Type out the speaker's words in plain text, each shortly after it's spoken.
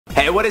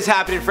Hey, what is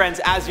happening, friends?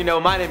 As you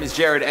know, my name is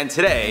Jared, and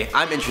today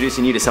I'm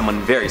introducing you to someone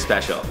very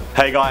special.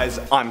 Hey guys,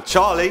 I'm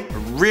Charlie,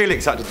 really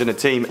excited to join the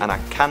team, and I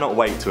cannot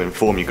wait to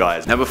inform you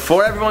guys. Now,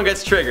 before everyone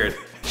gets triggered,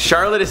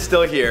 Charlotte is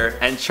still here,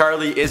 and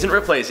Charlie isn't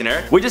replacing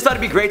her. We just thought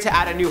it'd be great to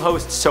add a new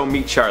host, so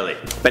meet Charlie.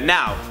 But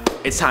now,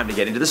 it's time to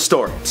get into the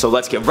story, so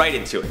let's get right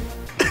into it.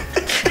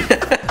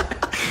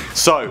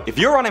 So, if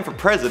you're running for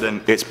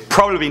president, it's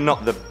probably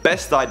not the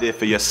best idea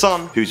for your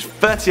son, who's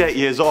 38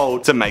 years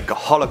old, to make a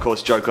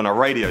Holocaust joke on a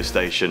radio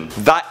station.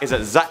 That is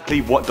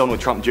exactly what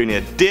Donald Trump Jr.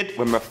 did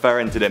when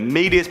referring to the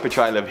media's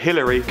portrayal of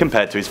Hillary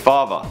compared to his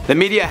father. The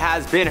media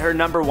has been her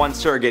 #1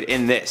 surrogate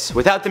in this.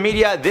 Without the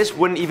media, this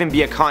wouldn't even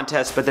be a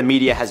contest, but the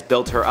media has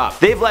built her up.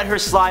 They've let her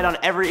slide on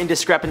every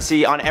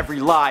indiscrepancy, on every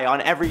lie,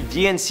 on every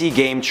DNC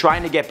game,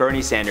 trying to get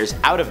Bernie Sanders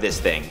out of this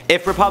thing.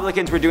 If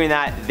Republicans were doing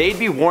that, they'd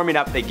be warming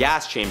up the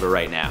gas chamber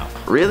right now.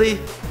 Really?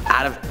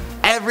 Out of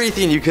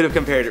everything you could have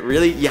compared it,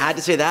 really? You had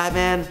to say that,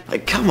 man?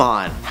 Like, come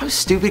on. How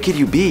stupid could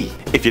you be?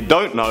 If you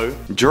don't know,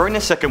 during the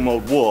Second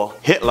World War,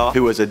 Hitler,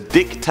 who was a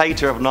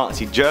dictator of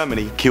Nazi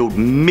Germany, killed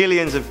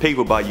millions of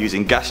people by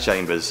using gas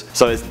chambers.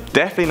 So it's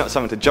definitely not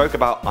something to joke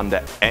about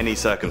under any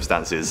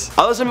circumstances.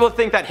 Although some people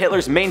think that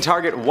Hitler's main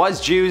target was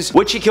Jews,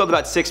 which he killed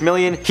about 6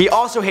 million, he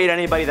also hated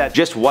anybody that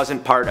just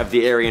wasn't part of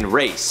the Aryan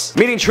race.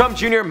 Meaning Trump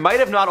Jr. might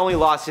have not only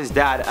lost his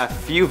dad a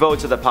few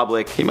votes of the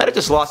public, he might have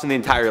just lost him the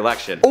entire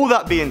election. All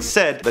that being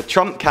said, the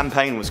Trump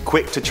campaign was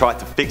quick to try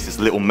to fix this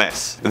little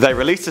mess. They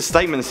released a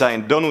statement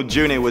saying Donald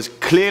Jr. was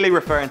clearly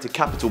referring to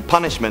capital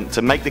punishment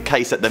to make the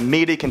case that the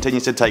media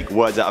continues to take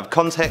words out of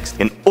context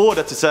in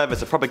order to serve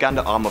as a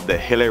propaganda arm of the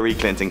Hillary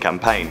Clinton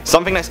campaign.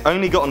 Something that's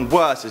only gotten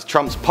worse as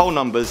Trump's poll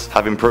numbers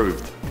have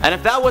improved. And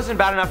if that wasn't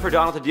bad enough for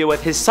Donald to deal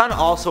with, his son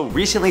also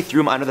recently threw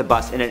him under the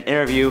bus in an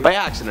interview, by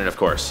accident of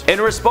course. In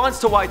response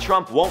to why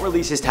Trump won't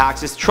release his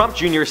taxes, Trump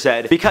Jr.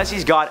 said because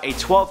he's got a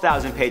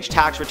 12,000-page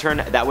tax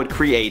return that would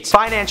create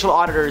financial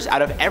auditors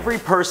out of every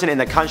person in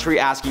the country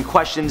asking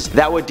questions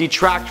that would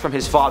detract from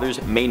his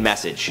father's main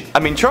message. I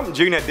mean, Trump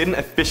Jr. didn't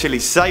officially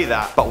say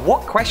that, but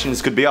what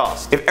questions could be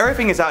asked? If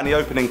everything is out in the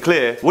open and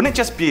clear, wouldn't it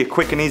just be a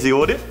quick and easy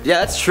audit? Yeah,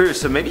 that's true,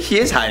 so maybe he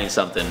is hiding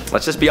something.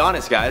 Let's just be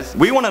honest, guys.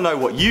 We want to know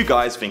what you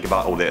guys think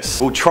about all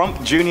this. Will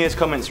Trump Jr.'s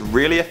comments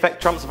really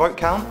affect Trump's vote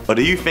count? Or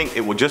do you think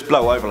it will just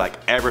blow over like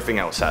everything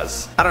else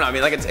has? I don't know, I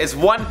mean, like it's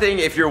one thing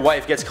if your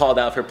wife gets called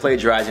out for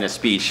plagiarizing a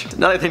speech. It's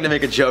another thing to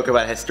make a joke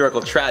about a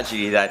historical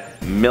tragedy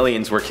that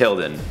millions were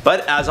killed in.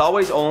 But as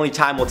always, only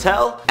time will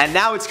tell. And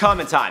now it's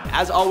comment time.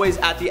 As always,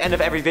 at the end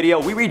of every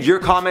video, we read your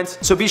comments,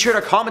 so be sure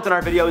to comment on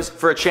our videos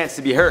for a chance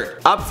to be heard.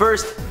 Up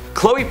first,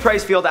 Chloe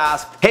Pricefield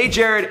asked, "Hey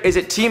Jared, is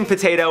it Team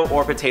Potato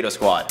or Potato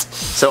Squad?"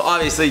 So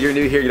obviously you're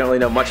new here, you don't really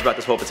know much about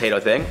this whole potato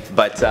thing,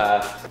 but I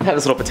have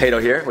this little potato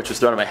here, which was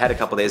thrown on my head a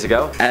couple days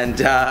ago, and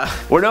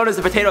we're known as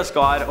the Potato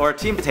Squad or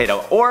Team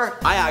Potato, or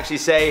I actually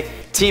say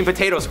Team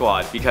Potato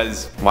Squad,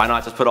 because why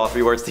not just put all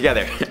 3 words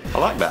together? I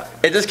like that.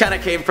 It just kind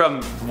of came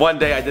from one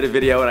day I did a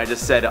video and I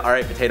just said,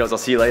 alright potatoes, I'll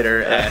see you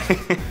later, and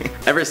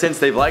ever since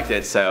they've liked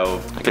it,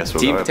 so I guess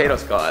we'll Team go Potato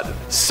Squad.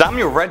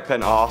 Samuel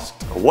Redpen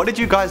asked, what did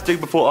you guys do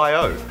before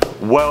I.O.?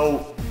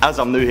 Well, as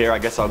I'm new here, I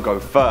guess I'll go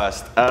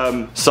first.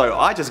 So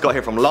I just got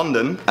here from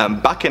London,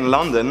 and back in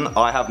London,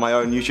 I have my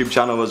own YouTube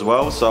channel as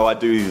well, so I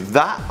do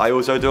that. I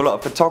also do a lot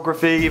of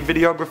photography,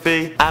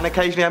 videography, and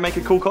occasionally I make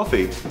a cool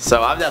coffee.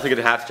 So I'm definitely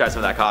gonna have to try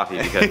some of that coffee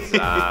because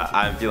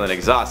I'm feeling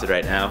exhausted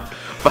right now.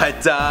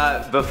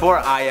 But before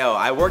I.O.,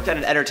 I worked at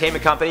an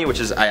entertainment company, which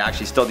is, I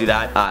actually still do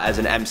that as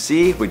an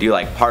MC. We do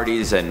like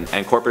parties and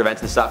corporate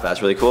events and stuff.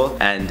 That's really cool.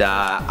 And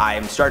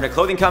I'm starting a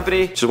clothing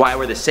company, which is why I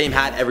wear the same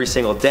hat every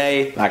single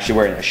day. I'm actually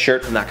wearing a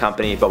shirt from that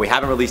company, but we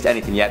haven't released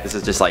anything yet. This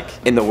is just like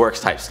in the works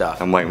type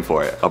stuff. I'm waiting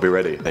for it. I'll be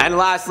ready. And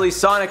lastly,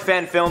 Sonic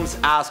Fan Films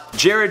asked,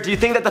 Jared, do you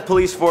think that the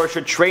police force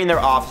should train their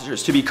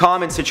officers to be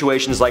calm in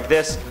situations like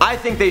this? I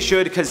think they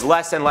should, because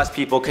less and less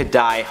people could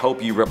die.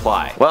 Hope you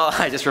reply. Well,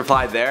 I just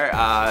replied there.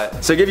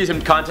 So to give you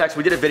some context,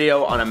 we did a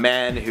video on a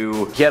man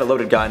who, he had a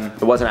loaded gun.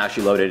 It wasn't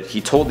actually loaded.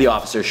 He told the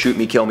officer, shoot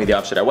me, kill me. The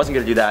officer said I wasn't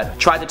gonna do that.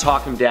 Tried to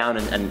talk him down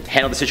and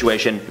handle the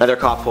situation. Another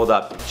cop pulled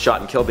up,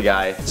 shot and killed the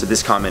guy. So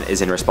this comment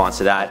is in response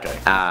to that. Okay.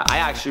 I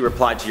actually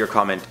replied to your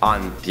comment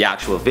on the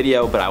actual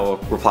video, but I will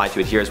reply to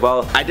it here as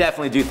well. I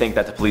definitely do think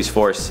that the police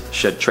force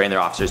should train their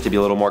officers to be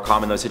a little more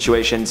calm in those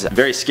situations.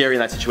 Very scary in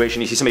that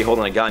situation. You see somebody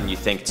holding a gun, you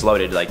think it's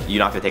loaded, like you're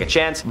not gonna take a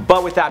chance.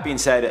 But with that being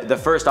said, the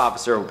first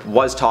officer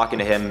was talking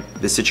to him.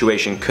 The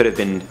situation could have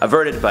been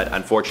averted, but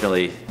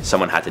unfortunately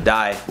someone had to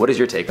die. What is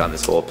your take on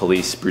this whole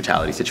police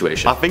brutality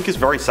situation? I think it's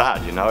very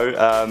sad, you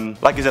know.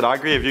 Like I said, I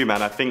agree with you,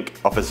 man. I think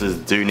officers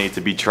do need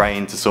to be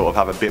trained to sort of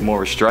have a bit more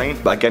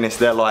restraint, but again, it's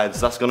their lives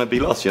that's gonna be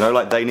lost, you know.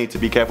 Like, they need to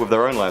be careful with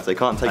their own lives. They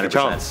can't take 100%. A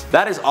chance.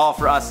 That is all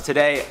for us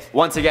today.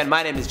 Once again,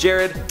 my name is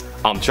Jared.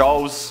 I'm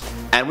Charles.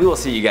 And we will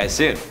see you guys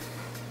soon.